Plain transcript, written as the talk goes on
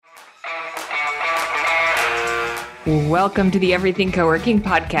Welcome to the Everything Coworking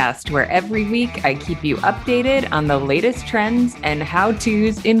podcast, where every week I keep you updated on the latest trends and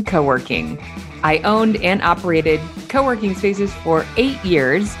how-tos in coworking. I owned and operated co-working spaces for 8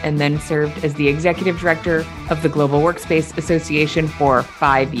 years and then served as the executive director of the Global Workspace Association for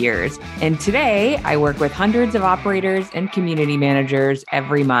 5 years. And today I work with hundreds of operators and community managers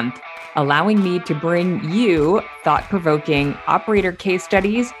every month, allowing me to bring you thought-provoking operator case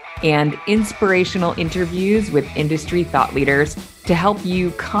studies and inspirational interviews with industry thought leaders to help you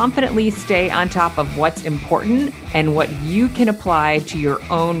confidently stay on top of what's important and what you can apply to your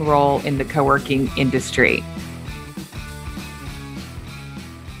own role in the co-working industry.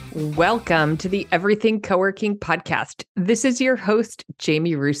 Welcome to the Everything Coworking podcast. This is your host,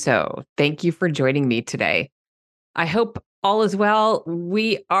 Jamie Russo. Thank you for joining me today. I hope all is well.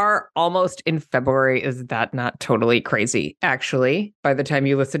 We are almost in February. Is that not totally crazy? Actually, by the time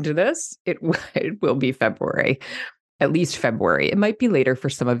you listen to this, it will be February, at least February. It might be later for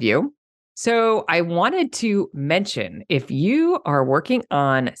some of you. So I wanted to mention, if you are working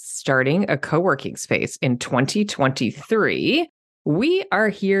on starting a co-working space in 2023, we are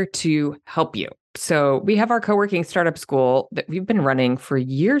here to help you. So we have our co-working startup school that we've been running for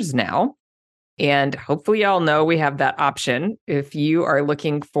years now. And hopefully y'all know we have that option. If you are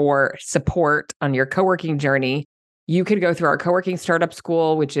looking for support on your co-working journey, you could go through our co-working startup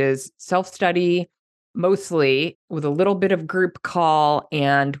school, which is self-study, mostly with a little bit of group call.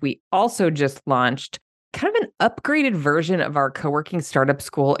 And we also just launched kind of an upgraded version of our co-working startup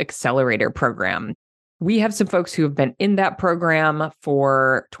school accelerator program. We have some folks who have been in that program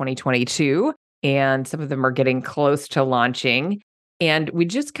for 2022, and some of them are getting close to launching. And we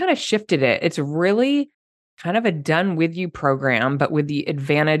just kind of shifted it. It's really kind of a done with you program, but with the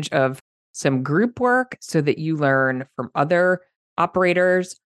advantage of some group work so that you learn from other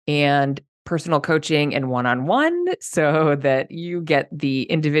operators and personal coaching and one-on-one so that you get the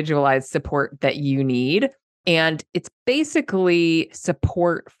individualized support that you need. And it's basically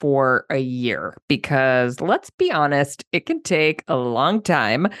support for a year because let's be honest, it can take a long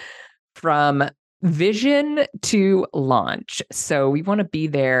time from vision to launch. So we want to be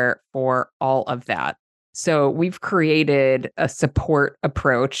there for all of that. So we've created a support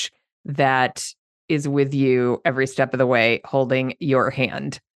approach that is with you every step of the way, holding your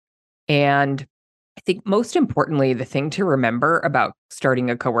hand. And I think most importantly, the thing to remember about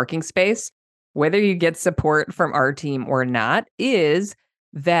starting a co-working space, whether you get support from our team or not, is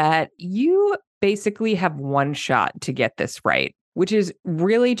that you basically have one shot to get this right, which is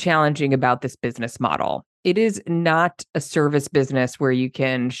really challenging about this business model. It is not a service business where you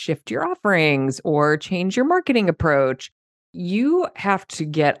can shift your offerings or change your marketing approach. You have to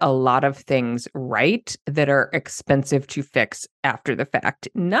get a lot of things right that are expensive to fix after the fact.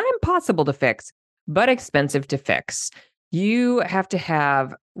 Not impossible to fix, but expensive to fix. You have to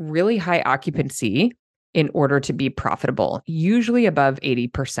have really high occupancy in order to be profitable, usually above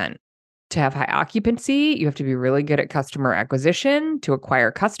 80%. To have high occupancy, you have to be really good at customer acquisition. To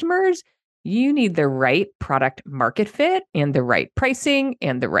acquire customers, you need the right product market fit and the right pricing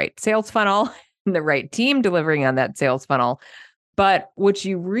and the right sales funnel and the right team delivering on that sales funnel. But what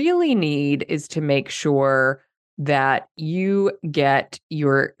you really need is to make sure that you get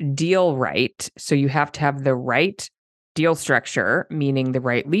your deal right. So you have to have the right deal structure, meaning the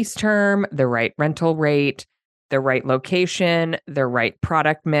right lease term, the right rental rate, the right location, the right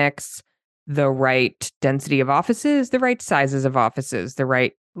product mix, the right density of offices, the right sizes of offices, the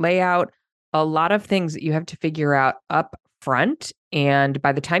right layout, a lot of things that you have to figure out up front. And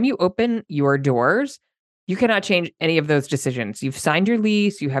by the time you open your doors, you cannot change any of those decisions. You've signed your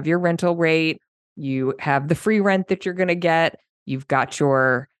lease, you have your rental rate, you have the free rent that you're going to get, you've got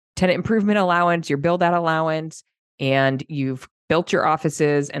your tenant improvement allowance, your build out allowance, and you've built your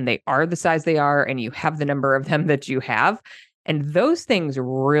offices and they are the size they are, and you have the number of them that you have. And those things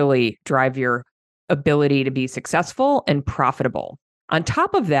really drive your ability to be successful and profitable. On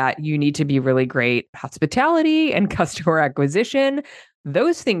top of that, you need to be really great at hospitality and customer acquisition.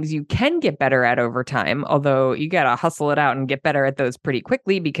 Those things you can get better at over time, although you got to hustle it out and get better at those pretty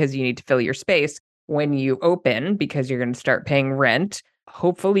quickly because you need to fill your space when you open because you're going to start paying rent.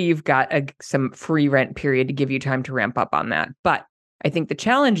 Hopefully, you've got some free rent period to give you time to ramp up on that. But I think the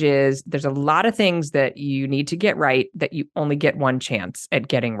challenge is there's a lot of things that you need to get right that you only get one chance at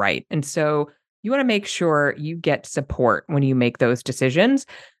getting right. And so you want to make sure you get support when you make those decisions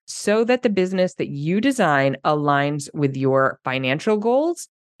so that the business that you design aligns with your financial goals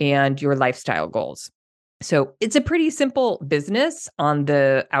and your lifestyle goals. So it's a pretty simple business on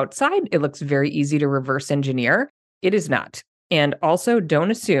the outside. It looks very easy to reverse engineer. It is not. And also don't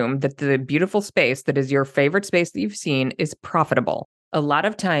assume that the beautiful space that is your favorite space that you've seen is profitable. A lot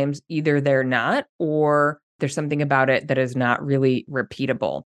of times, either they're not, or there's something about it that is not really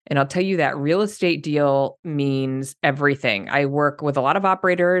repeatable. And I'll tell you that real estate deal means everything. I work with a lot of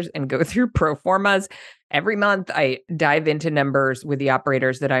operators and go through pro formas. Every month, I dive into numbers with the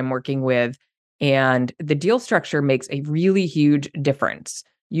operators that I'm working with. And the deal structure makes a really huge difference.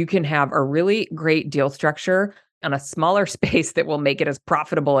 You can have a really great deal structure on a smaller space that will make it as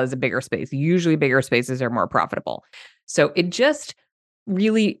profitable as a bigger space. Usually, bigger spaces are more profitable. So it just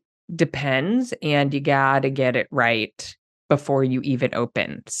really depends, and you got to get it right before you even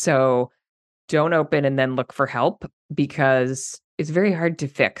open. So don't open and then look for help, because it's very hard to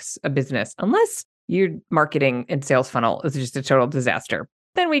fix a business unless your marketing and sales funnel is just a total disaster.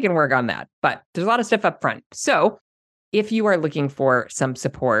 Then we can work on that. But there's a lot of stuff up front. So if you are looking for some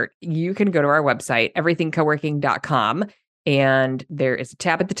support, you can go to our website, everythingcoworking.com. And there is a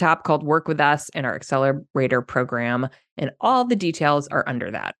tab at the top called Work With Us and our Accelerator program. And all the details are under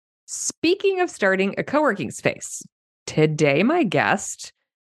that. Speaking of starting a co-working space, today my guest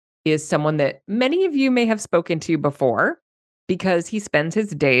is someone that many of you may have spoken to before, because he spends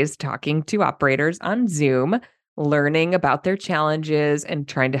his days talking to operators on Zoom, learning about their challenges and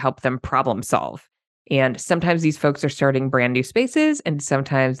trying to help them problem solve. And sometimes these folks are starting brand new spaces, and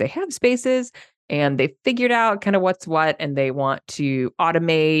sometimes they have spaces and they figured out kind of what's what, and they want to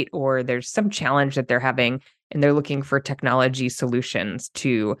automate, or there's some challenge that they're having and they're looking for technology solutions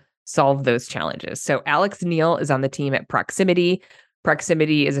to solve those challenges. So Alex Neal is on the team at Proximity.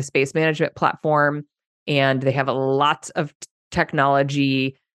 Proximity is a space management platform, and they have lots of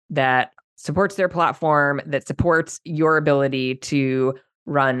technology that supports their platform, that supports your ability to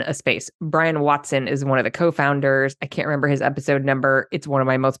run a space. Brian Watson is one of the co-founders. I can't remember his episode number. It's one of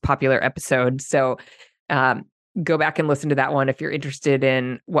my most popular episodes. So go back and listen to that one if you're interested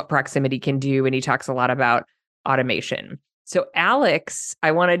in what Proximity can do. And he talks a lot about automation. So Alex,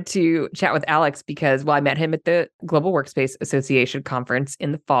 I wanted to chat with Alex because, well, I met him at the Global Workspace Association conference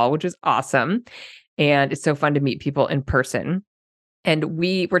in the fall, which was awesome. And it's so fun to meet people in person. And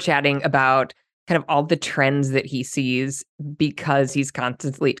we were chatting about kind of all the trends that he sees, because he's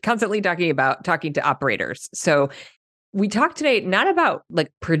constantly talking to operators. So we talked today not about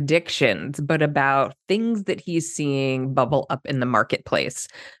like predictions, but about things that he's seeing bubble up in the marketplace.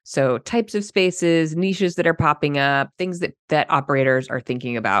 So types of spaces, niches that are popping up, things that operators are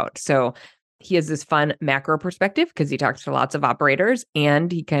thinking about. So he has this fun macro perspective because he talks to lots of operators, and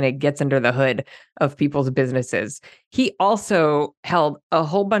he kind of gets under the hood of people's businesses. He also held a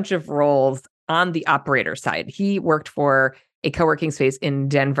whole bunch of roles on the operator side. He worked for a co-working space in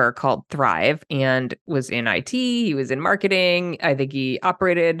Denver called Thrive, and was in IT, he was in marketing. I think he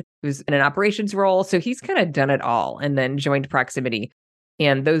was in an operations role. So he's kind of done it all, and then joined Proximity.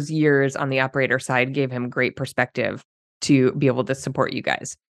 And those years on the operator side gave him great perspective to be able to support you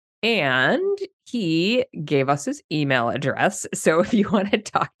guys. And he gave us his email address. So if you want to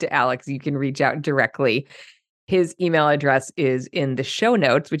talk to Alex, you can reach out directly. His email address is in the show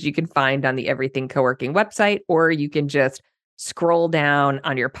notes, which you can find on the Everything Coworking website, or you can just scroll down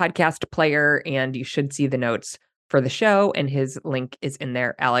on your podcast player and you should see the notes for the show. And his link is in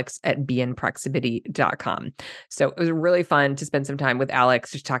there, alex@bnproximity.com. So it was really fun to spend some time with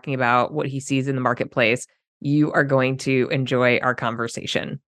Alex, just talking about what he sees in the marketplace. You are going to enjoy our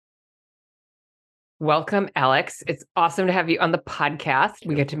conversation. Welcome, Alex. It's awesome to have you on the podcast.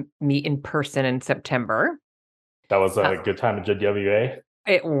 We get to meet in person in September. That was a good time at JWA.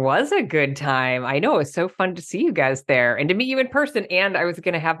 It was a good time. I know. It was so fun to see you guys there and to meet you in person. And I was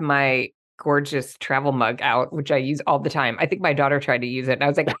going to have my gorgeous travel mug out, which I use all the time. I think my daughter tried to use it, and I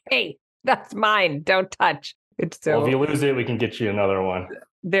was like, hey, that's mine. Don't touch. It's so. Well, if you lose it, we can get you another one.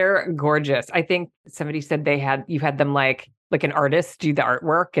 They're gorgeous. I think somebody said you had them like an artist do the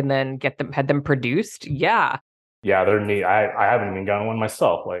artwork and then had them produced. Yeah. Yeah, they're neat. I haven't even gotten one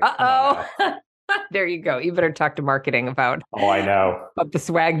myself. Like, uh-oh. There you go. You better talk to marketing about. Oh, I know. About the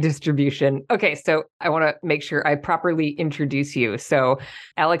swag distribution. Okay, so I want to make sure I properly introduce you. So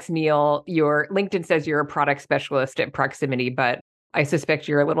Alex Neal, your LinkedIn says you're a product specialist at Proximity, but I suspect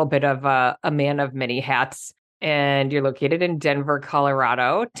you're a little bit of a man of many hats, and you're located in Denver,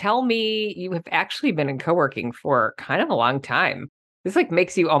 Colorado. Tell me, you have actually been in co-working for kind of a long time. This like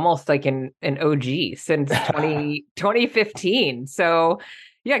makes you almost like an OG since 2015. So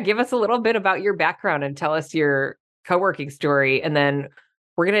yeah, give us a little bit about your background and tell us your co-working story. And then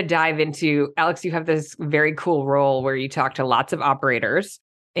we're going to dive into, Alex, you have this very cool role where you talk to lots of operators.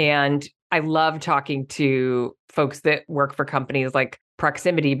 And I love talking to folks that work for companies like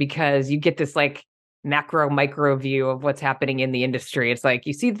Proximity, because you get this like macro micro view of what's happening in the industry. It's like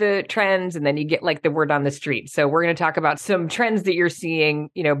you see the trends and then you get like the word on the street. So we're going to talk about some trends that you're seeing,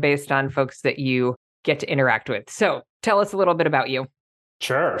 based on folks that you get to interact with. So tell us a little bit about you.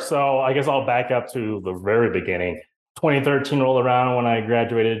 Sure. So I guess I'll back up to the very beginning. 2013 rolled around when I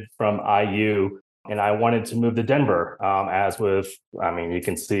graduated from IU, and I wanted to move to Denver. You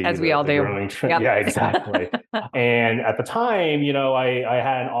can see As we all the do. growing trend. Yep. Yeah, exactly. And at the time, I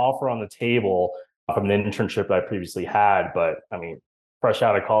had an offer on the table from an internship that I previously had. But fresh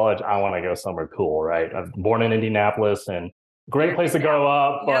out of college, I want to go somewhere cool, right? I'm born in Indianapolis, and great place to grow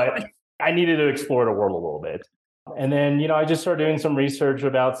up, Yep. but I needed to explore the world a little bit. And then, I just started doing some research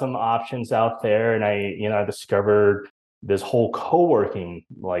about some options out there, and I discovered this whole co-working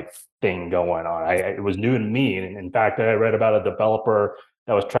like thing going on. It was new to me. And in fact, I read about a developer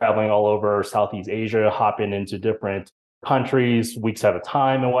that was traveling all over Southeast Asia, hopping into different countries weeks at a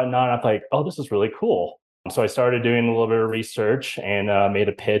time and whatnot. I'm like, oh, this is really cool. So I started doing a little bit of research and made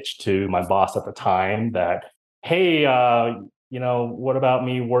a pitch to my boss at the time that, hey, what about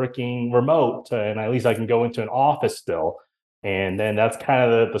me working remote? And at least I can go into an office still. And then that's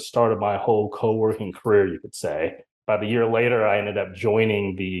kind of the start of my whole co-working career, you could say. About a year later, I ended up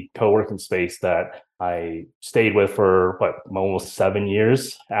joining the co-working space that I stayed with for almost 7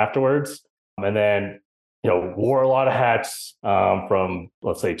 years afterwards. And then, wore a lot of hats from,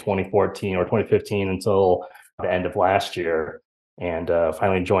 let's say, 2014 or 2015 until the end of last year. And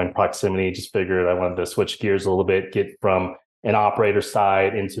finally joined Proximity. Just figured I wanted to switch gears a little bit, get from an operator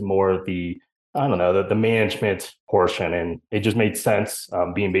side into more of the, I don't know, the management portion. And it just made sense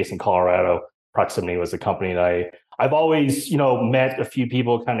being based in Colorado. Proximity was a company that I've always, met a few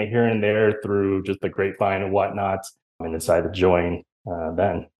people kind of here and there through just the grapevine and whatnot, and decided to join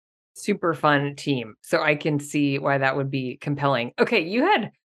then. Super fun team. So I can see why that would be compelling. Okay,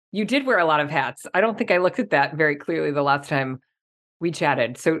 you did wear a lot of hats. I don't think I looked at that very clearly the last time we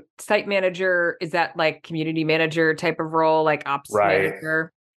chatted. So site manager, is that like community manager type of role, like ops Right.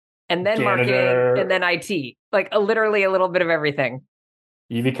 manager? And then marketing, and Janitor. then IT, like literally a little bit of everything.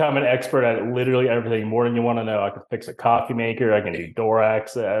 You become an expert at literally everything, more than you want to know. I can fix a coffee maker. I can do door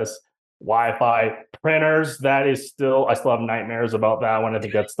access, Wi-Fi, printers. I still have nightmares about that one. I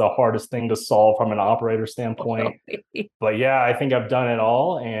think that's the hardest thing to solve from an operator standpoint. But yeah, I think I've done it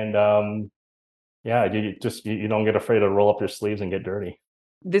all. And yeah, you don't get afraid to roll up your sleeves and get dirty.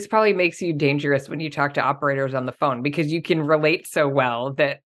 This probably makes you dangerous when you talk to operators on the phone because you can relate so well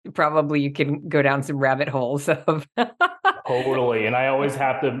that probably you can go down some rabbit holes of Totally. And I always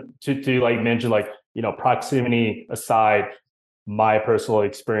have to like mention, like, proximity aside, my personal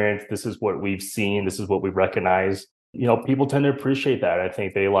experience, this is what we've seen, this is what we've recognized. People tend to appreciate that. I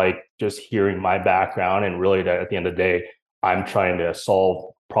think they like just hearing my background, and really that at the end of the day, I'm trying to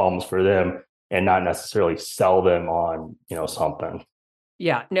solve problems for them and not necessarily sell them on, something.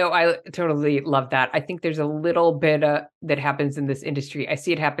 Yeah, no, I totally love that. I think there's a little bit that happens in this industry. I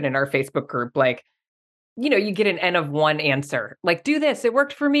see it happen in our Facebook group. Like, you get an N of one answer, like, do this, it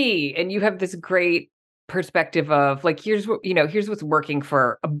worked for me. And you have this great perspective of like, here's what's working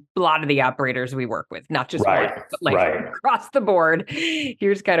for a lot of the operators we work with, not just one, Right. but like Right. across the board.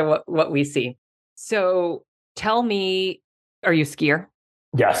 Here's kind of what we see. So tell me, are you a skier?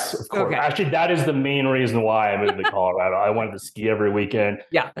 Yes, of course. Okay. Actually, that is the main reason why I moved to Colorado. I wanted to ski every weekend.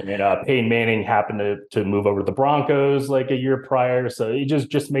 Yeah. And then Peyton Manning happened to move over to the Broncos like a year prior, so it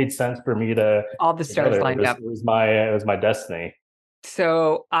just made sense for me All the to go stars there. lined up. It was my destiny.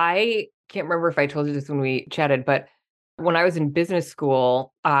 So I can't remember if I told you this when we chatted, but when I was in business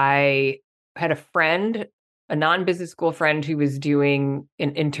school, I had a friend, a non-business school friend who was doing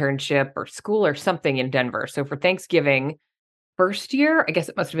an internship or school or something in Denver. So for Thanksgiving, first year, I guess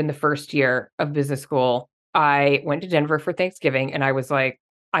it must have been the first year of business school, I went to Denver for Thanksgiving and I was like,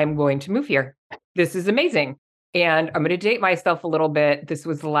 I'm going to move here. This is amazing. And I'm going to date myself a little bit. This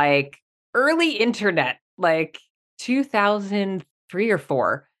was like early internet, like 2003 or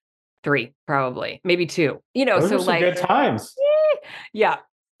four, three, probably, maybe two, Those so were some like, good times. yeah.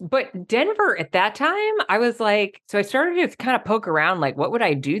 But Denver at that time, I was like, so I started to kind of poke around, like, what would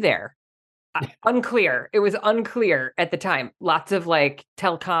I do there? Unclear. It was unclear at the time. Lots of like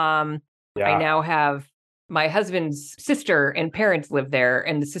telecom. I Yeah, now have my husband's sister and parents live there,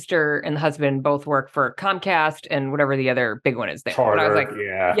 and the sister and the husband both work for Comcast and whatever the other big one is there. And I was like, Charter.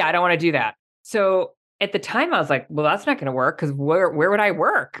 Yeah, yeah, I don't want to do that. So at the time, I was like, well, that's not going to work because where would I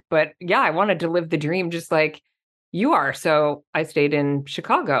work? But yeah, I wanted to live the dream just like you are. So I stayed in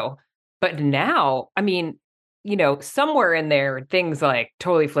Chicago. But now, I mean, somewhere in there, things like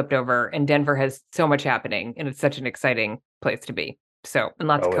totally flipped over, and Denver has so much happening, and it's such an exciting place to be. So, and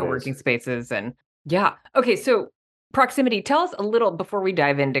lots of oh, it is. co-working spaces and Yeah. Okay. So proximity, tell us a little before we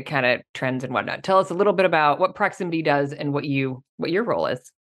dive into kind of trends and whatnot. Tell us a little bit about what proximity does and what your role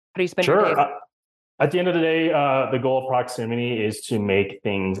is. How do you spend your Sure. days? At the end of the day, the goal of proximity is to make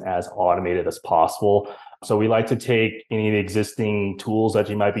things as automated as possible. So we like to take any of the existing tools that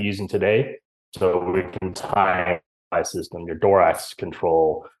you might be using today. So we can time my system, your door access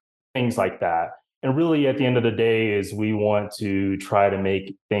control, things like that. And really, at the end of the day, is we want to try to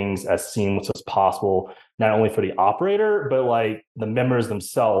make things as seamless as possible, not only for the operator, but like the members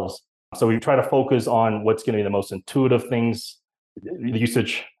themselves. So we try to focus on what's going to be the most intuitive things, the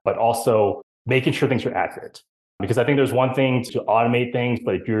usage, but also making sure things are accurate. Because I think there's one thing to automate things,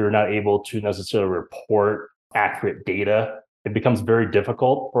 but if you're not able to necessarily report accurate data, it becomes very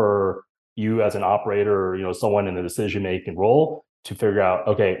difficult for you as an operator or someone in the decision making role to figure out,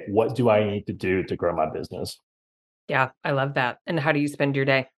 okay, what do I need to do to grow my business? Yeah, I love that. And how do you spend your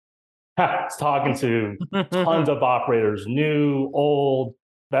day? It's talking to tons of operators, new, old,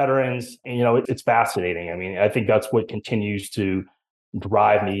 veterans. And, it's fascinating. I mean, I think that's what continues to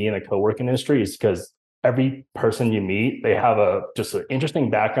drive me in the co-working industry is because every person you meet, they have just an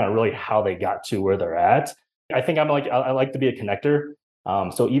interesting background, really how they got to where they're at. I think I like to be a connector.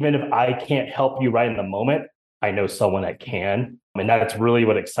 So even if I can't help you right in the moment, I know someone that can. And that's really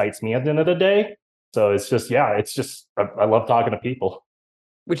what excites me at the end of the day. So it's just, yeah, I love talking to people.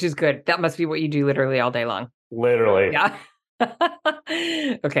 Which is good. That must be what you do literally all day long. Literally. Yeah.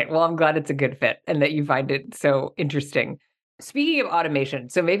 Okay. Well, I'm glad it's a good fit and that you find it so interesting. Speaking of automation,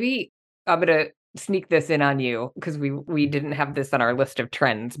 so maybe I'm gonna sneak this in on you because we didn't have this on our list of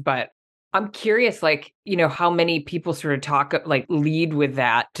trends, but I'm curious, like, how many people sort of talk like lead with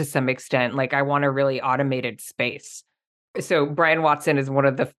that to some extent. Like, I want a really automated space. So Brian Watson is one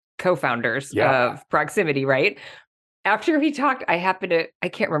of the co-founders Yeah. of Proximity, right? After he talked, I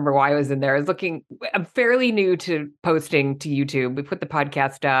can't remember why I was in there. I was looking, I'm fairly new to posting to YouTube. We put the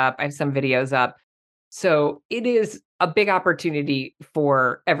podcast up, I have some videos up. So it is a big opportunity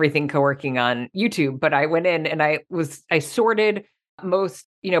for everything co-working on YouTube. But I went in and I sorted most,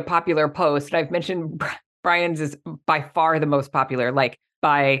 popular posts. And I've mentioned Brian's is by far the most popular, like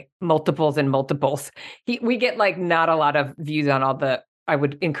by multiples and multiples. We get like not a lot of views on all the I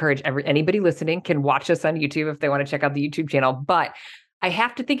would encourage anybody listening can watch us on YouTube if they want to check out the YouTube channel. But I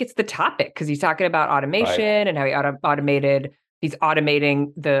have to think it's the topic because he's talking about Right. automation and how he's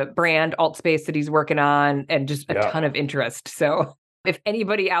automating the brand alt space that he's working on and just a Yeah. ton of interest. So if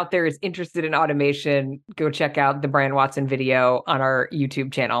anybody out there is interested in automation, go check out the Brian Watson video on our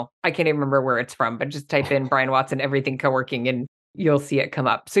YouTube channel. I can't even remember where it's from, but just type in Brian Watson, everything co-working, and you'll see it come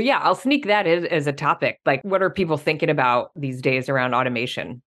up. So yeah, I'll sneak that in as a topic. Like, what are people thinking about these days around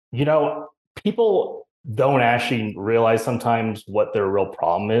automation? You know, People don't actually realize sometimes what their real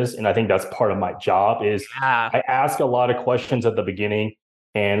problem is. And I think that's part of my job is Yeah. I ask a lot of questions at the beginning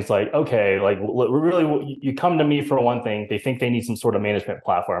and it's like, okay, like really, you come to me for one thing, they think they need some sort of management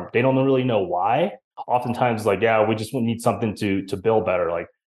platform. They don't really know why. Oftentimes, like, yeah, we just need something to build better. Like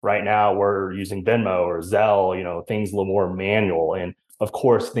right now, we're using Venmo or Zelle, things a little more manual. And of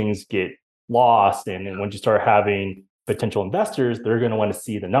course, things get lost. And when you start having potential investors, they're going to want to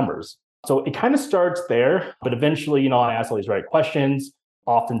see the numbers. So it kind of starts there, but eventually, I ask all these right questions.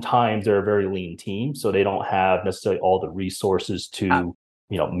 Oftentimes, they're a very lean team, so they don't have necessarily all the resources Uh, to,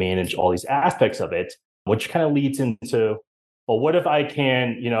 manage all these aspects of it, which kind of leads into, well, what if I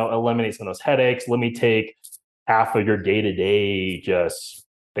can, eliminate some of those headaches? Let me take half of your day to day, just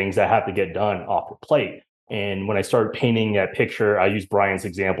things that have to get done off the plate. And when I started painting that picture, I used Brian's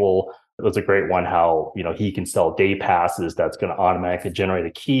example. It was a great one how, he can sell day passes that's going to automatically generate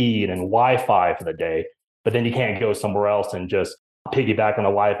a key and then Wi-Fi for the day. But then you can't go somewhere else and just piggyback on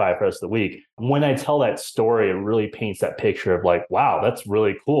the Wi-Fi for the rest of the week. When I tell that story, it really paints that picture of like, wow, that's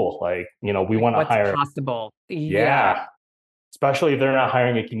really cool. Like, we like want to what's hire, possible? Yeah. yeah, especially if they're not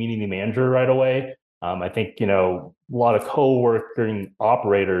hiring a community manager right away. I think, a lot of co-working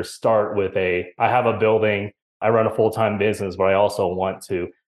operators start with I have a building, I run a full-time business, but I also want to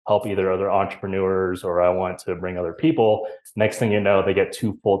help either other entrepreneurs or I want to bring other people. Next thing you know, they get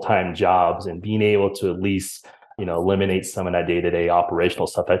two full-time jobs and being able to at least, eliminate some of that day-to-day operational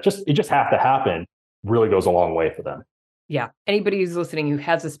stuff it just have to happen really goes a long way for them. Yeah. Anybody who's listening who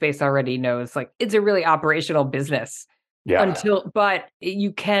has a space already knows like it's a really operational business Yeah, but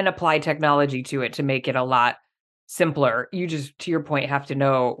you can apply technology to it to make it a lot simpler. You just, to your point, have to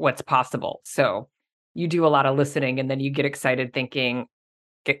know what's possible. So you do a lot of listening and then you get excited thinking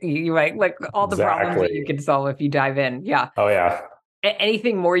you might like all the problems that you exactly. can solve if you dive in. Yeah. Oh yeah.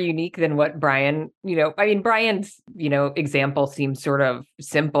 Anything more unique than what Brian, I mean, Brian's, example seems sort of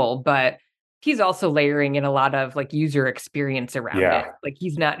simple, but he's also layering in a lot of like user experience around it. Yeah, Like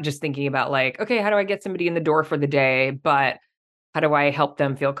he's not just thinking about like, okay, how do I get somebody in the door for the day, but how do I help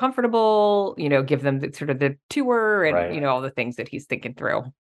them feel comfortable, give them sort of the tour and, right. all the things that he's thinking through.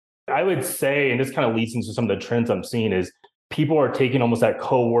 I would say, and this kind of leads into some of the trends I'm seeing, is people are taking almost that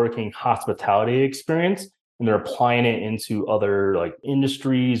co-working hospitality experience and they're applying it into other like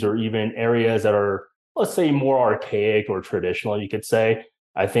industries or even areas that are, let's say, more archaic or traditional, you could say.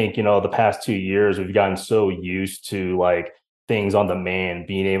 I think, the past 2 years, we've gotten so used to like things on demand,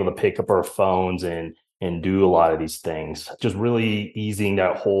 being able to pick up our phones and do a lot of these things, just really easing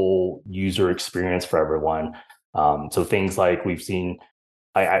that whole user experience for everyone. So things like we've seen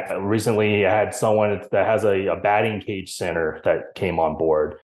I recently had someone that has a batting cage center that came on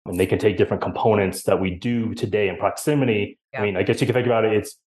board, and they can take different components that we do today in proximity. I Yeah. mean, I guess you can think about it.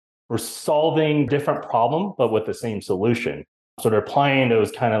 We're solving different problem, but with the same solution. So they're applying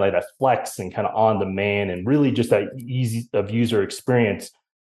those kind of like that flex and kind of on demand and really just that easy of user experience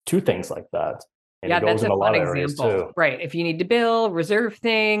to things like that. And Yeah, it goes that's in a a fun lot of areas example. too. Right. If you need to bill, reserve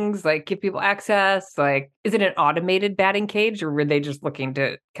things, like give people access, like is it an automated batting cage or were they just looking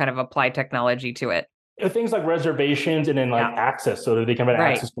to kind of apply technology to it? Things like reservations and then like Yeah. access so that they can have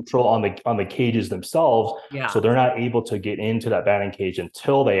Right. access control on the cages themselves, so Yeah. they're not able to get into that batting cage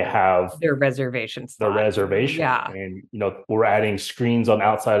until they have Their reservation the slot. reservation. Yeah. And we're adding screens on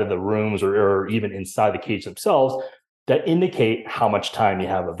outside of the rooms or even inside the cage themselves that indicate how much time you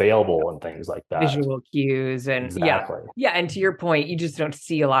have available and things like that. Visual cues and yeah. Exactly. Yeah. And to your point, you just don't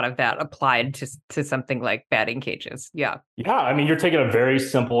see a lot of that applied to something like batting cages. Yeah. Yeah, I mean, you're taking a very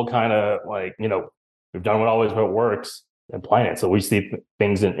simple kind of like, we've done what works and applying it. So we see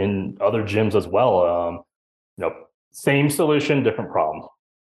things in other gyms as well. You know, same solution, different problem.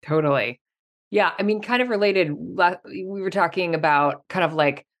 Totally. Yeah, I mean, kind of related. We were talking about kind of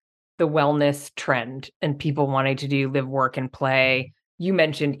like the wellness trend and people wanting to do live, work, and play. You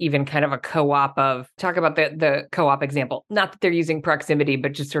mentioned even kind of a co-op of talk about the co-op example. Not that they're using proximity,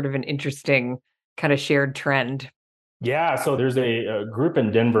 but just sort of an interesting kind of shared trend. Yeah, so there's a group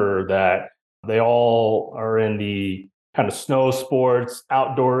in Denver that they all are in the kind of snow sports,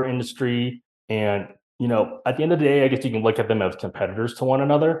 outdoor industry. And, at the end of the day, I guess you can look at them as competitors to one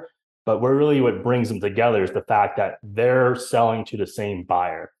another. But what brings them together is the fact that they're selling to the same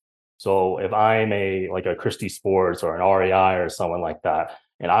buyer. So if I'm like a Christie Sports or an REI or someone like that,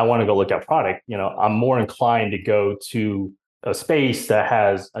 and I want to go look at product, I'm more inclined to go to a space that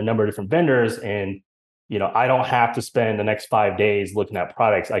has a number of different vendors and I don't have to spend the next 5 days looking at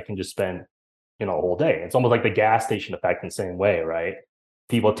products. I can just spend, a whole day. It's almost like the gas station effect in the same way, right?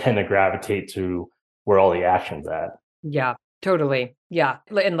 People tend to gravitate to where all the action's at. Yeah, totally. Yeah.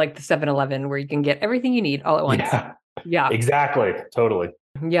 And like the 7-Eleven where you can get everything you need all at once. Yeah, Yeah. exactly. Totally.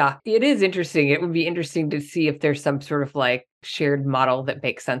 Yeah, it is interesting. It would be interesting to see if there's some sort of like shared model that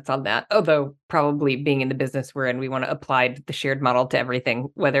makes sense on that. Although probably being in the business we're in, we want to apply the shared model to everything,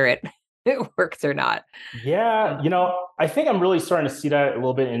 whether it it works or not. Yeah, I think I'm really starting to see that a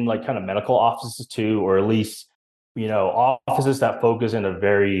little bit in like kind of medical offices too, or at least, offices that focus in a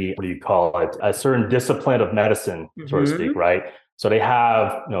very, what do you call it, a certain discipline of medicine, so to speak, Hmm. right? So they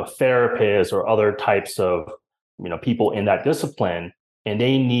have, therapists or other types of, people in that discipline, and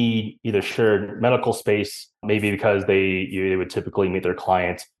they need either shared medical space, maybe because they would typically meet their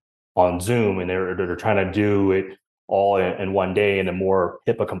clients on Zoom and they're trying to do it all in one day in a more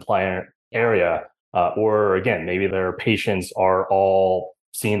HIPAA compliant Yeah. area, or again, maybe their patients are all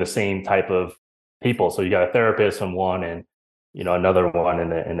seeing the same type of people. So you got a therapist in one and another one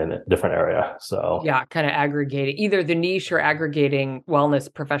in a different area. So Yeah, kind of aggregating either the niche or aggregating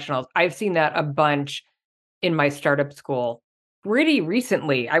wellness professionals. I've seen that a bunch in my startup school pretty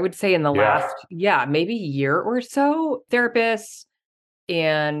recently. I would say in the yeah, last, yeah, maybe year or so, therapists.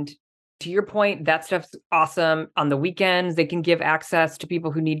 And to your point, that stuff's awesome. On the weekends, they can give access to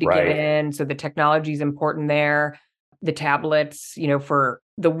people who need to get right, in. So the technology is important there. The tablets, for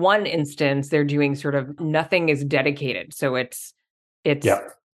the one instance, they're doing sort of nothing is dedicated. So it's yeah,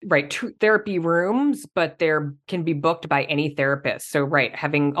 right therapy rooms, but they're can be booked by any therapist. So right,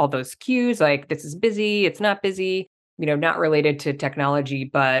 having all those cues like this is busy, it's not busy, not related to technology,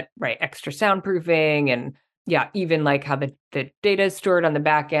 but right, extra soundproofing and yeah, even like how the data is stored on the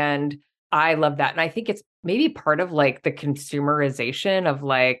back end. I love that. And I think it's maybe part of like the consumerization of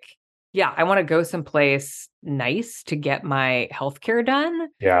like, yeah, I want to go someplace nice to get my healthcare done.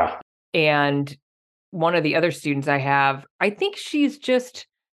 yeah, And one of the other students I have, I think she's just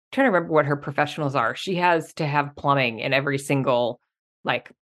trying to remember what her professionals are. She has to have plumbing in every single like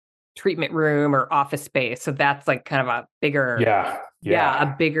treatment room or office space. So that's like kind of a bigger yeah. yeah, a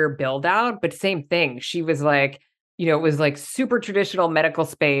Yeah. bigger build out, but same thing. She was like, it was like super traditional medical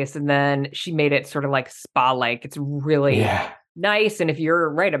space. And then she made it sort of like spa like. It's really Yeah. nice. And if you're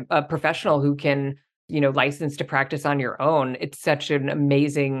right, a professional who can, license to practice on your own, it's such an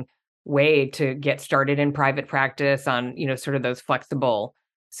amazing way to get started in private practice on, sort of those flexible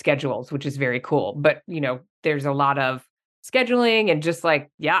schedules, which is very cool. But, there's a lot of scheduling and just like,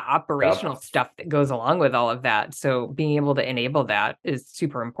 yeah, operational Yep. stuff that goes along with all of that. So being able to enable that is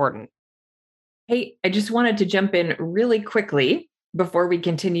super important. Hey, I just wanted to jump in really quickly before we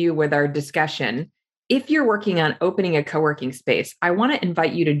continue with our discussion. If you're working on opening a co working space, I want to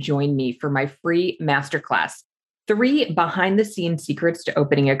invite you to join me for my free masterclass, 3 behind the scenes secrets to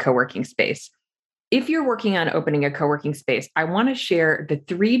opening a co working space. If you're working on opening a co working space, I want to share the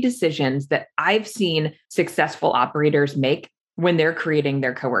 3 decisions that I've seen successful operators make when they're creating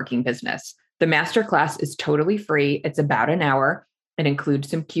their co working business. The masterclass is totally free. It's about an hour. It includes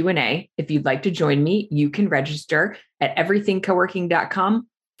some Q&A. If you'd like to join me, you can register at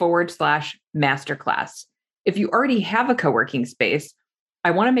everythingcoworking.com/masterclass. If you already have a co-working space, I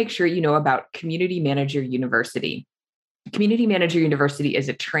want to make sure you know about Community Manager University. Community Manager University is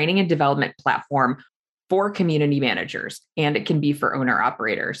a training and development platform for community managers, and it can be for owner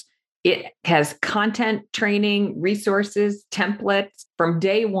operators. It has content, training, resources, templates from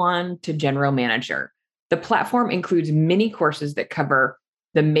day one to general manager. The platform includes mini courses that cover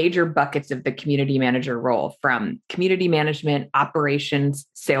the major buckets of the community manager role, from community management, operations,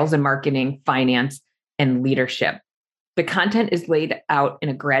 sales and marketing, finance, and leadership. The content is laid out in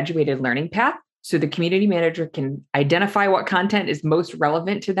a graduated learning path, so the community manager can identify what content is most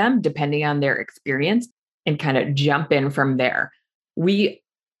relevant to them depending on their experience and kind of jump in from there. We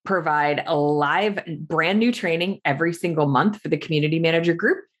provide a live brand new training every single month for the community manager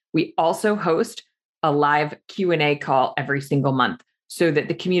group. We also host a live Q&A call every single month so that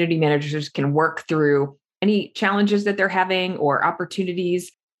the community managers can work through any challenges that they're having or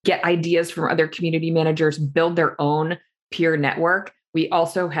opportunities, get ideas from other community managers, build their own peer network. We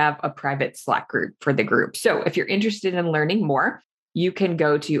also have a private Slack group for the group. So if you're interested in learning more, you can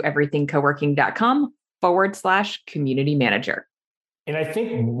go to everythingcoworking.com/community manager. And I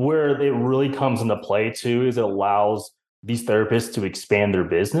think where it really comes into play too is it allows these therapists to expand their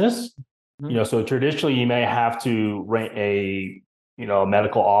business. Mhm. So traditionally you may have to rent a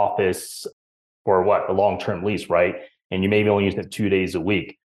medical office for what, a long-term lease, right? And you maybe only use it 2 days a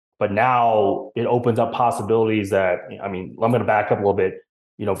week. But now it opens up possibilities that, I mean, I'm going to back up a little bit.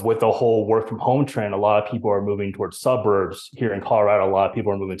 With the whole work from home trend, a lot of people are moving towards suburbs here in Colorado. A lot of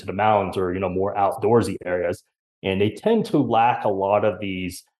people are moving to the mountains or, more outdoorsy areas. And they tend to lack a lot of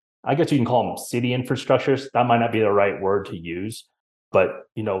these, I guess you can call them city infrastructures. That might not be the right word to use. But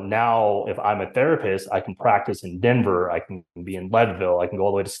now if I'm a therapist, I can practice in Denver, I can be in Leadville, I can go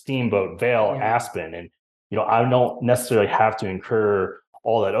all the way to Steamboat, Vail, Yeah. Aspen, and I don't necessarily have to incur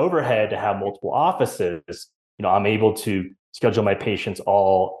all that overhead to have multiple offices. I'm able to schedule my patients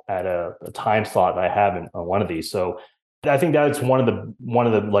all at a time slot that I have on one of these. So I think that's one of the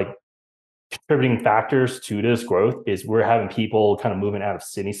like contributing factors to this growth is we're having people kind of moving out of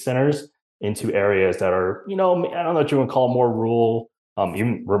city centers into areas that are, I don't know what you want to call more rural,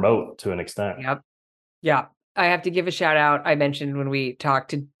 even remote to an extent. Yep. Yeah. I have to give a shout out. I mentioned when we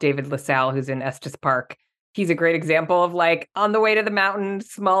talked to David LaSalle, who's in Estes Park. He's a great example of like on the way to the mountains,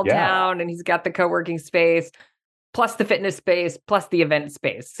 small Yeah. town, and he's got the co-working space, plus the fitness space, plus the event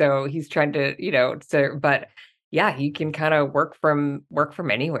space. So he's trying to, but yeah, he can kind of work from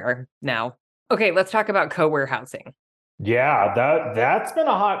anywhere now. Okay, let's talk about co-warehousing. Yeah, that's been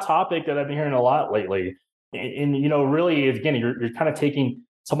a hot topic that I've been hearing a lot lately. And really, again, you're kind of taking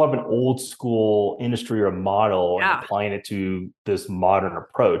some of an old school industry or model and Yeah. applying it to this modern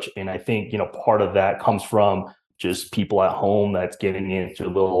approach. And I think, part of that comes from just people at home that's getting into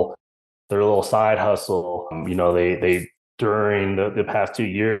their little side hustle. They during the past 2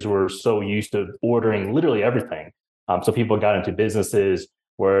 years were so used to ordering literally everything. So people got into businesses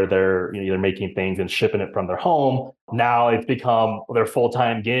where they're they're making things and shipping it from their home. Now it's become their full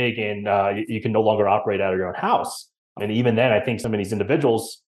time gig, and you can no longer operate out of your own house. And even then, I think some of these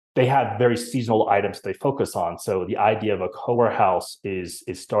individuals they have very seasonal items they focus on. So the idea of a co-warehouse is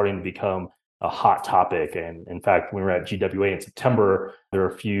starting to become a hot topic. And in fact, when we were at GWA in September, there are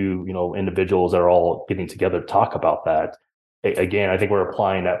a few individuals that are all getting together to talk about that. Again, I think we're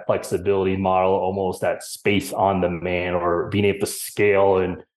applying that flexibility model, almost that space on demand, or being able to scale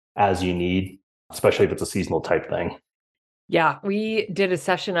and as you need, especially if it's a seasonal type thing. Yeah, we did a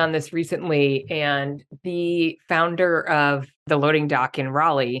session on this recently, and the founder of the loading dock in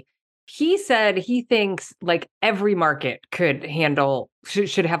Raleigh, he said he thinks like every market could handle,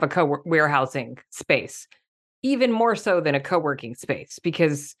 should have a warehousing space, even more so than a co-working space.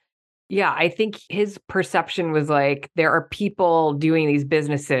 Because, yeah, I think his perception was like there are people doing these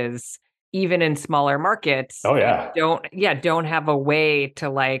businesses even in smaller markets Oh and yeah. don't have a way to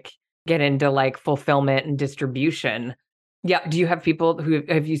like get into like fulfillment and distribution. Yeah. Do you have people who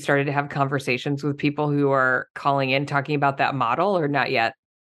have you started to have conversations with people who are calling in talking about that model or not yet?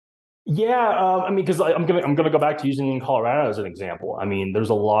 Yeah, I mean, because I'm gonna go back to using in Colorado as an example. I mean,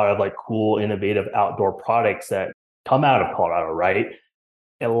 there's a lot of like cool, innovative outdoor products that come out of Colorado, right?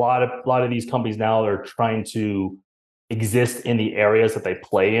 And a lot of these companies now are trying to exist in the areas that they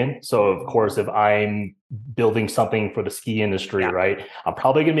play in. So of course, if I'm building something for the ski industry, Yeah. right, I'm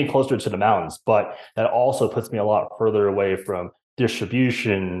probably going to be closer to the mountains, but that also puts me a lot further away from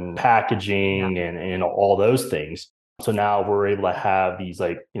distribution, Yeah. packaging, and all those things. So now we're able to have these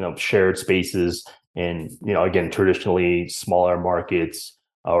like, shared spaces in, again, traditionally smaller markets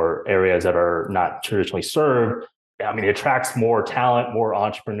or areas that are not traditionally served. I mean, it attracts more talent, more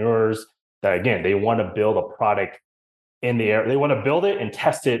entrepreneurs that again, they want to build a product in the area. They want to build it and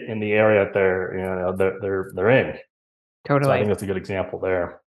test it in the area that they're in. So I think Totally. that's a good example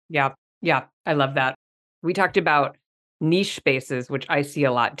there. Yeah. Yeah. I love that. We talked about niche spaces, which I see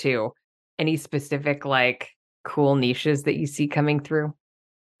a lot too. Any specific like cool niches that you see coming through?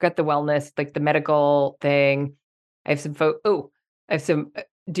 Got the wellness, like the medical thing. I have some I have some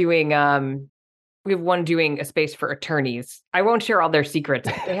doing we have one doing a space for attorneys. I won't share all their secrets,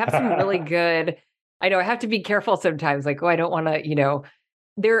 but they have some really good. I know I have to be careful sometimes, like, oh, I don't want to,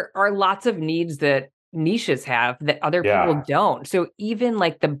 there are lots of needs that niches have that other people Yeah. don't. So even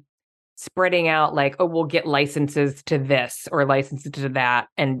like the spreading out, like, oh, we'll get licenses to this or licenses to that,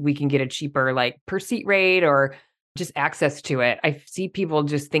 and we can get a cheaper like per seat rate or just access to it. I see people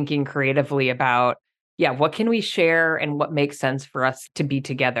just thinking creatively about, yeah, what can we share and what makes sense for us to be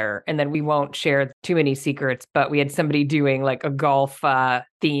together? And then we won't share too many secrets, but we had somebody doing like a golf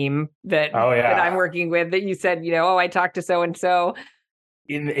theme Oh that yeah. I'm working with that you said, oh, I talked to so and so.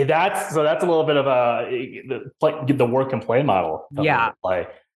 That's a little bit of the work and play model comes into Yeah, play.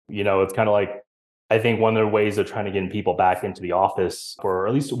 It's kind of like I think one of the ways of trying to get people back into the office, or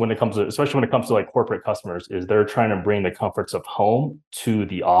at least when it comes to, especially when it comes to like corporate customers, is they're trying to bring the comforts of home to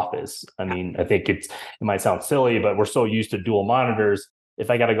the office. I yeah. mean, I think it might sound silly, but we're so used to dual monitors. If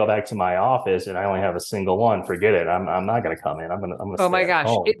I got to go back to my office and I only have a single one, forget it. I'm not going to come in. I'm gonna Oh stay my at gosh.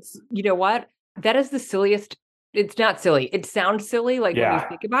 home. It's, you know what? That is the silliest. It's not silly. It sounds silly, like when you Yeah.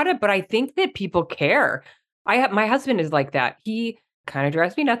 think about it, but I think that people care. My husband is like that. He kind of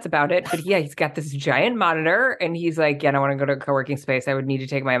drives me nuts about it, but yeah, he's got this giant monitor and he's like, yeah, I want to go to a co-working space. I would need to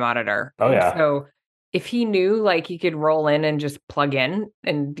take my monitor. Oh And yeah. so if he knew like he could roll in and just plug in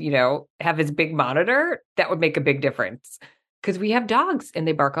and, have his big monitor, that would make a big difference. Because we have dogs and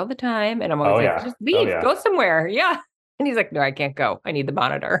they bark all the time. And I'm always Oh like, yeah. just Oh leave, yeah. go somewhere. Yeah. And he's like, no, I can't go. I need the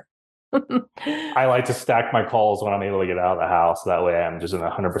monitor. I like to stack my calls when I'm able to get out of the house. That way, I'm just in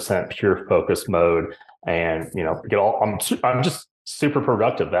 100% pure focus mode, and get all. I'm just super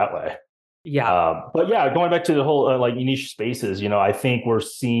productive that way. Yeah. But yeah, going back to the whole like niche spaces, I think we're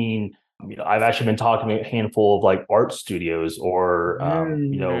seeing. I've actually been talking to a handful of like art studios or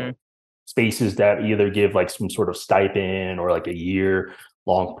Mm. spaces that either give like some sort of stipend or like a year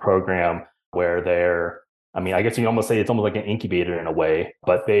long program where they're, I mean, I guess you can almost say it's almost like an incubator in a way,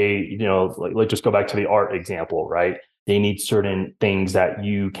 but they, like just go back to the art example, right? They need certain things that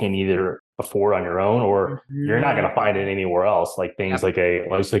you can either afford on your own or you're not going to find it Mhm. anywhere else. Like things Yep. like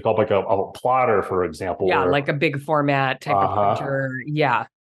let's say called like a plotter, for example, Yeah, or like a big format type of uh-huh, printer. Yeah.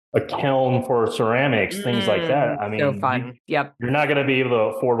 a kiln for ceramics, things like that. I So mean, fun. Yep. you're not going to be able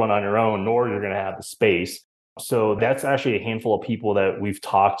to afford one on your own, nor you're going to have the space. So that's actually a handful of people that we've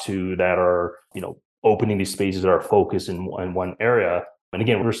talked to that are, opening these spaces that are focused in one area. And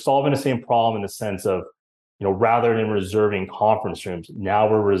again, we're solving the same problem in the sense of, rather than reserving conference rooms, now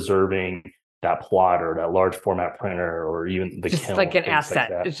we're reserving that plotter, that large format printer, or even the Just like kiln, an things like asset.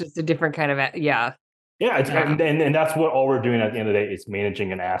 that. It's just a different kind of, yeah. Yeah, Yeah. and that's what all we're doing at the end of the day is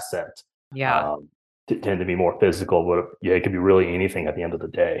managing an asset. Yeah. Um, tend to be more physical, but yeah, it could be really anything at the end of the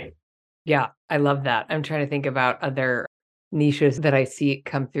day. Yeah. I love that. I'm trying to think about other niches that I see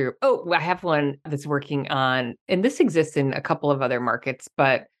come through. Oh, I have one that's working on, and this exists in a couple of other markets,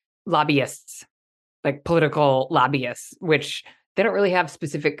 but lobbyists, like political lobbyists, which they don't really have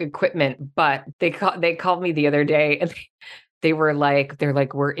specific equipment, but they called me the other day and they're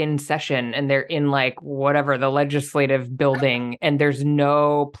like, we're in session and they're in like whatever the legislative building, and there's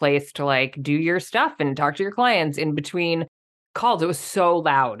no place to like do your stuff and talk to your clients in between called. It was so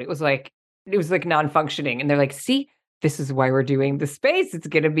loud. It was like non-functioning. And they're like, see, this is why we're doing the space. It's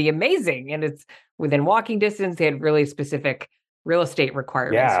going to be amazing. And it's within walking distance. They had really specific real estate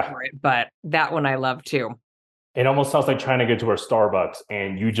requirements Yeah. for it. But that one I love too. It almost sounds like trying to get to a Starbucks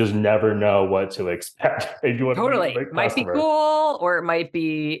and you just never know what to expect if you want to be Totally. a Might be customer. cool or it might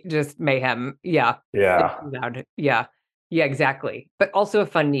be just mayhem. Yeah. It's Yeah. loud. Yeah. Yeah, exactly. But also a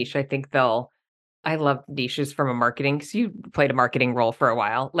fun niche. I love niches from a marketing because you played a marketing role for a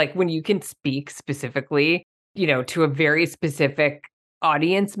while. Like when you can speak specifically, to a very specific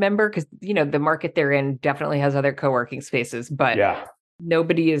audience member, because, the market they're in definitely has other co working spaces, but Yeah.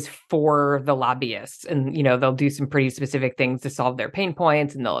 nobody is for the lobbyists. And, they'll do some pretty specific things to solve their pain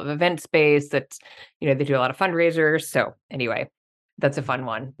points and they'll have event space that's, they do a lot of fundraisers. So anyway, that's a fun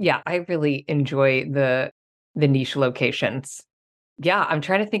one. Yeah, I really enjoy the niche locations. Yeah, I'm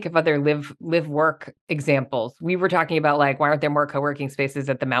trying to think of other live work examples. We were talking about like why aren't there more co-working spaces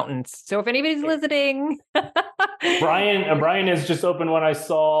at the mountains? So if anybody's listening, Brian has just opened one I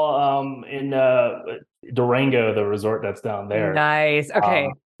saw in Durango, the resort that's down there. nice. Okay.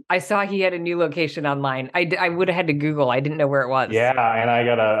 Um, I saw he had a new location online. I would have had to Google. I didn't know where it was. yeah, and I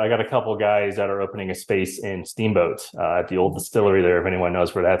got a couple guys that are opening a space in Steamboat at the old distillery there. If anyone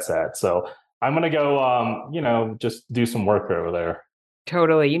knows where that's at, so I'm gonna go, just do some work over there.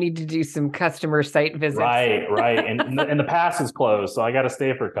 Totally. You need to do some customer site visits. Right, right, and the pass is closed, so I got to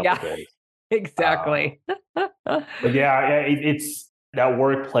stay for a couple Yeah, of days. Um, exactly. but yeah, it's that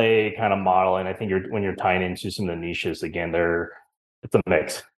work play kind of model, and I think when you're tying into some of the niches again, it's a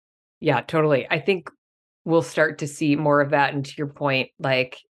mix. Yeah, totally. I think we'll start to see more of that. And to your point,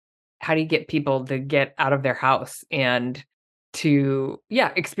 like, how do you get people to get out of their house and to,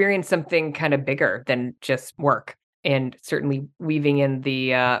 yeah, experience something kind of bigger than just work? And certainly weaving in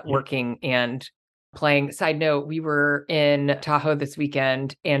the working and playing. Side note, we were in Tahoe this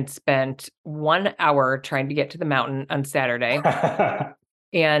weekend and spent 1 hour trying to get to the mountain on Saturday.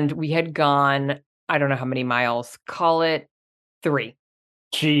 And we had gone, I don't know how many miles, call it 3.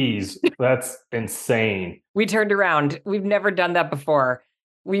 Jeez, that's insane. We turned around. We've never done that before.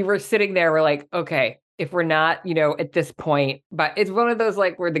 We were sitting there, we're like, okay, if we're not, at this point, but it's one of those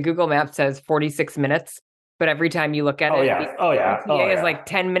like where the Google map says 46 minutes, but every time you look at Oh it, yeah, oh the yeah, oh ETA is yeah. like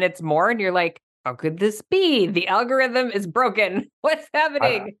 10 minutes more, and you're like, how could this be? The algorithm is broken. What's I,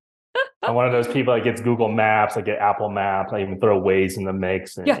 happening? I'm one of those people that gets Google Maps, I get Apple Maps, I even throw Waze in the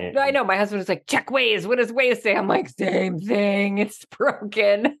mix, Yeah, no, I know. My husband was like, check Waze. What does Waze say? I'm like, same thing. It's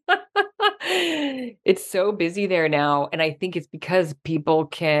broken. It's so busy there now. And I think it's because people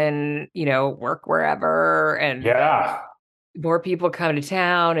can, work wherever and yeah. more people come to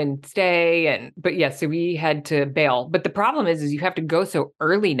town and stay. But yeah, so we had to bail. But the problem is you have to go so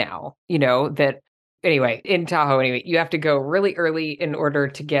early now, that anyway, in Tahoe, anyway, you have to go really early in order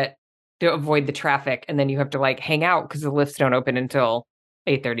to avoid the traffic. And then you have to like hang out because the lifts don't open until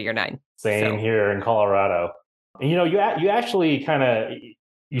 8:30 or 9. Same So here in Colorado. And you actually kind of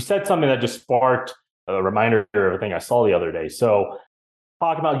you said something that just sparked a reminder of a thing I saw the other day. So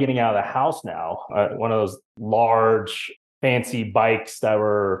talk about getting out of the house now. One of those large fancy bikes that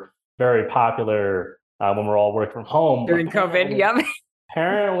were very popular when we're all working from home. during COVID, yep.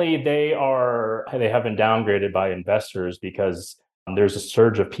 Apparently, they have been downgraded by investors because there's a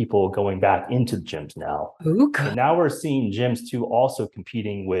surge of people going back into the gyms now. Ooh, And now we're seeing gyms too also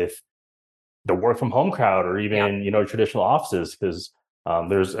competing with the work from home crowd or yep, even traditional offices because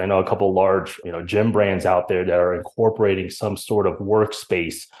there's I know a couple large gym brands out there that are incorporating some sort of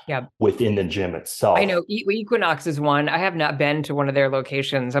workspace yep. within the gym I itself. know Equinox is one. I have not been to one of their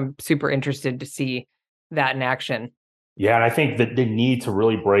locations. I'm super interested to see that in action. Yeah, and I think that the need to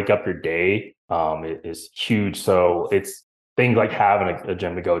really break up your day is huge. So it's things like having a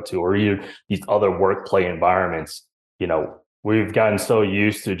gym to go to, or even these other work play environments. We've gotten so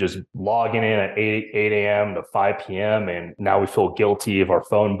used to just logging in at 8 a.m. to 5 p.m. and now we feel guilty if our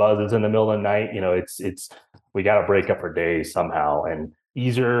phone buzzes in the middle of the night. It's we got to break up our day somehow, and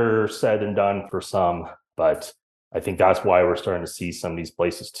easier said than done for some, but I think that's why we're starting to see some of these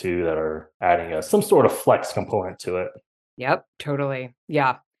places too that are adding some sort of flex component to it. Yep, totally.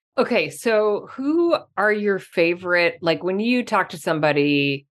 Yeah. Okay, so who are your favorite? Like when you talk to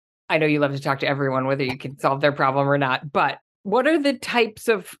somebody, I know you love to talk to everyone, whether you can solve their problem or not, but what are the types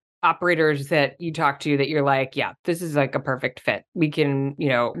of operators that you talk to that you're like, yeah, this is like a perfect fit? We can,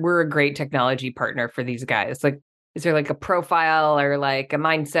 we're a great technology partner for these guys. Like, is there like a profile or like a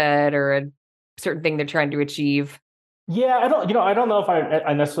mindset or a certain thing they're trying to achieve? Yeah, I don't know if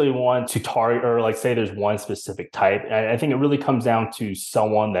I necessarily want to target or like say there's one specific type. I think it really comes down to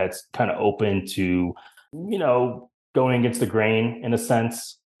someone that's kind of open to, going against the grain in a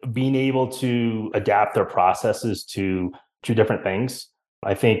sense, being able to adapt their processes to different things.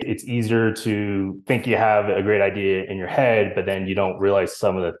 I think it's easier to think you have a great idea in your head, but then you don't realize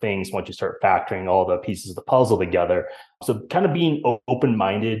some of the things once you start factoring all the pieces of the puzzle together. So kind of being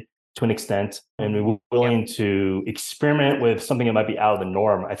open-minded to an extent and Yep. willing to experiment with something that might be out of the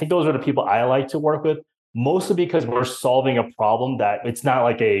norm. I think those are the people I like to work with, mostly because we're solving a problem that it's not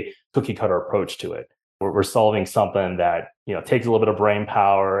like a cookie cutter approach to it. We're solving something that, takes a little bit of brain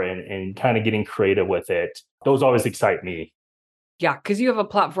power and kind of getting creative with it. Those always excite me. Yeah, because you have a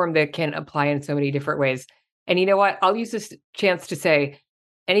platform that can apply in so many different ways. And you know what? I'll use this chance to say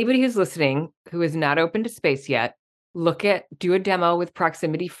anybody who's listening who is not open to space yet, do a demo with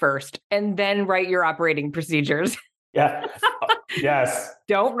proximity first, and then write your operating procedures. Yeah. Yes.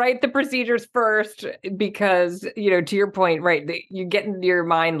 Don't write the procedures first because, to your point, right, you get into your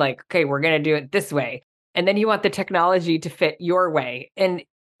mind like, okay, we're going to do it this way. And then you want the technology to fit your way. And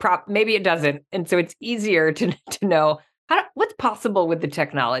maybe it doesn't. And so it's easier to know what's possible with the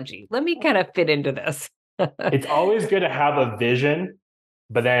technology. Let me kind of fit into this. It's always good to have a vision,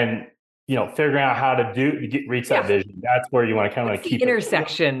 but then, figuring out how to reach that Yeah. vision. That's where you want to kind of What's like the keep it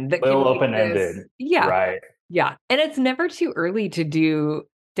intersection that a can little make open-ended. this? Yeah. Right. Yeah. And it's never too early to do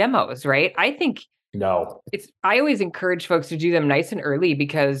demos, right? I think No. I always encourage folks to do them nice and early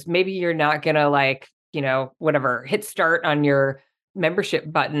because maybe you're not going to whatever, hit start on your membership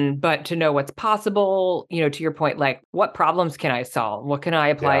button, but to know what's possible, to your point, like what problems can I solve? What can I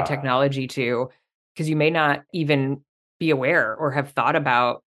apply Yeah. technology to? Because you may not even be aware or have thought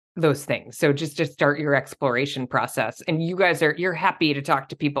about those things. So just to start your exploration process. And you're happy to talk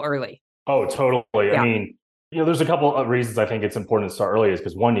to people early. Oh, totally. I Yeah. mean, there's a couple of reasons I think it's important to start early is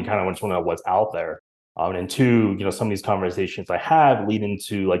because one, you kind of just want to know what's out there. And two, some of these conversations I have lead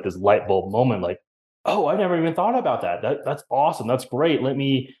into like this light bulb moment, like, oh, I never even thought about that. That's awesome. That's great. Let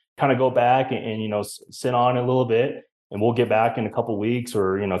me kind of go back and sit on it a little bit, and we'll get back in a couple weeks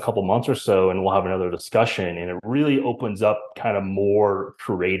or a couple months or so, and we'll have another discussion. And it really opens up kind of more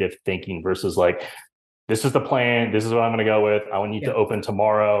creative thinking versus like, this is the plan. This is what I'm going to go with. I will need Yeah. to open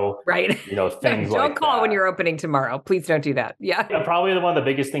tomorrow. Right. Things Don't like call when that. you're opening tomorrow. Please don't do that. Yeah. Yeah, probably one of the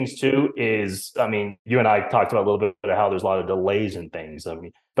biggest things too is, I mean, you and I talked about a little bit of how there's a lot of delays and things. I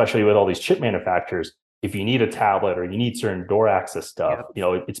mean, especially with all these chip manufacturers, if you need a tablet or you need certain door access stuff,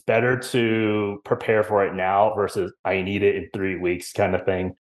 Yeah. it's better to prepare for it now versus I need it in 3 weeks kind of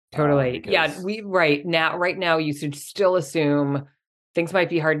thing. Totally. Yeah, Because right now you should still assume things might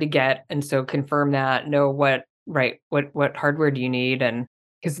be hard to get. And so confirm that, know what hardware do you need? And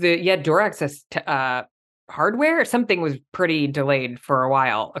because door access hardware, something was pretty delayed for a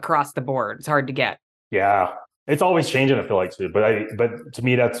while across the board. It's hard to get. yeah, it's always changing, I feel like too. But to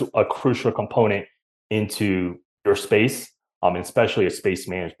me, that's a crucial component into your space, especially a space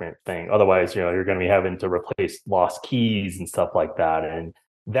management thing. Otherwise, you're going to be having to replace lost keys and stuff like that, and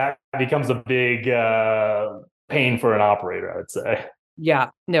that becomes a big pain for an operator, I would say. Yeah,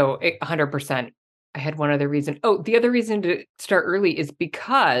 no, 100%. I had one other reason. Oh, the other reason to start early is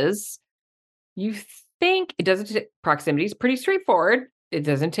because you think it doesn't, proximity is pretty straightforward. It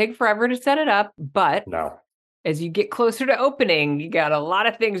doesn't take forever to set it up, but No, as you get closer to opening, you got a lot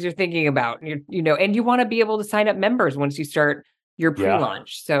of things you're thinking about. And you want to be able to sign up members once you start your yeah,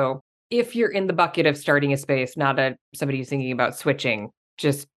 pre-launch. So if you're in the bucket of starting a space, not somebody who's thinking about switching,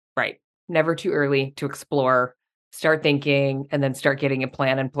 just right, never too early to explore, start thinking, and then start getting a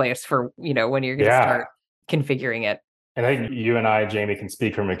plan in place for, when you're going to yeah. start configuring it. And I think you and I, Jamie, can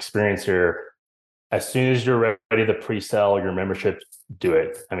speak from experience here. As soon as you're ready to pre-sell your membership, do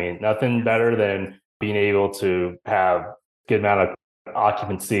it. I mean, nothing better than being able to have good amount of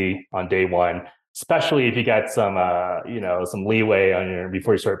occupancy on day one, especially if you got some leeway on your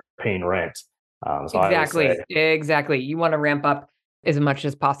before you start paying rent. So I always say, Exactly. You want to ramp up as much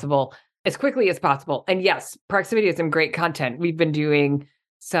as possible, as quickly as possible. And yes, proximity has some great content. We've been doing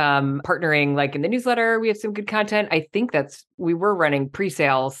some partnering, like in the newsletter, we have some good content. I think we were running a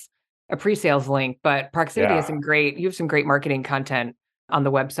pre-sales link, but proximity has yeah, you have some great marketing content on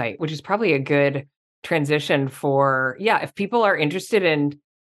the website, which is probably a good transition for, if people are interested in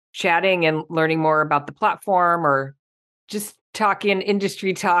chatting and learning more about the platform or just talking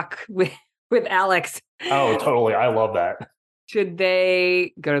industry talk with Alex. oh, totally, I love that. Should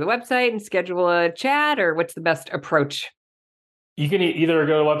they go to the website and schedule a chat, or what's the best approach? You can either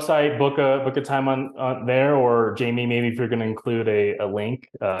go to the website, book a time on there, or Jamie, maybe if you're going to include a link,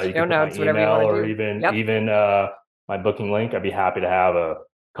 you Show can put my notes, whatever you email want to or do. Yep, even my booking link. I'd be happy to have a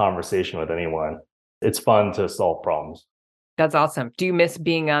conversation with anyone. It's fun to solve problems. that's awesome. Do you miss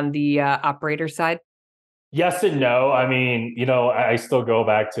being on the operator side? Yes and no. I mean, I still go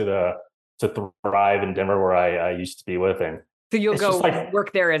back to Thrive in Denver where I used to be with, and So you'll it's just go like,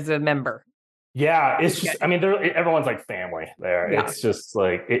 work there as a member. yeah, it's Yeah. just, I mean, everyone's like family there. Yeah. It's just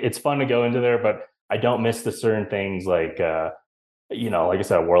like it's fun to go into there, but I don't miss the certain things like like I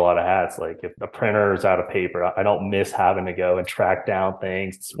said, I wore a lot of hats. Like if the printer is out of paper, I don't miss having to go and track down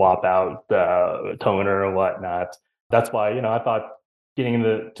things, swap out the toner or whatnot. That's why, I thought getting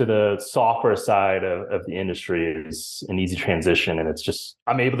to the software side of the industry is an easy transition. And it's just,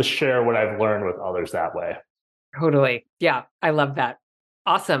 I'm able to share what I've learned with others that way. Totally. Yeah, I love that.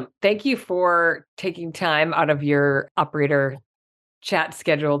 Awesome. Thank you for taking time out of your operator chat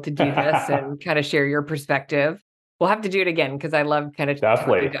schedule to do this and kind of share your perspective. We'll have to do it again because I love kind of talking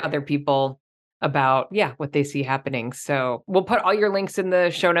Definitely. to other people about, yeah, what they see happening. So we'll put all your links in the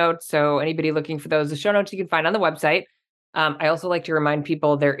show notes. So anybody looking for those, the show notes you can find on the website. I also like to remind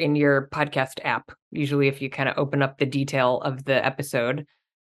people they're in your podcast app. Usually if you kind of open up the detail of the episode,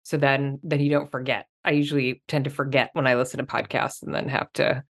 so then you don't forget. I usually tend to forget when I listen to podcasts and then have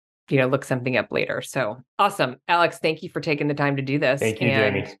to, look something up later. So awesome. Alex, thank you for taking the time to do this. Thank you,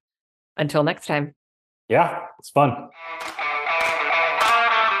 And Jamie. until next time. Yeah, it's fun.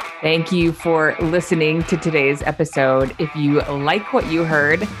 Thank you for listening to today's episode. If you like what you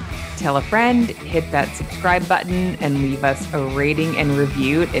heard, tell a friend, hit that subscribe button, and leave us a rating and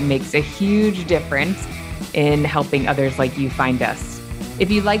review. It makes a huge difference in helping others like you find us. If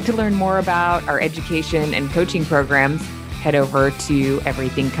you'd like to learn more about our education and coaching programs, head over to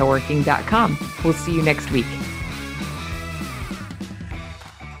everythingcoworking.com. We'll see you next week.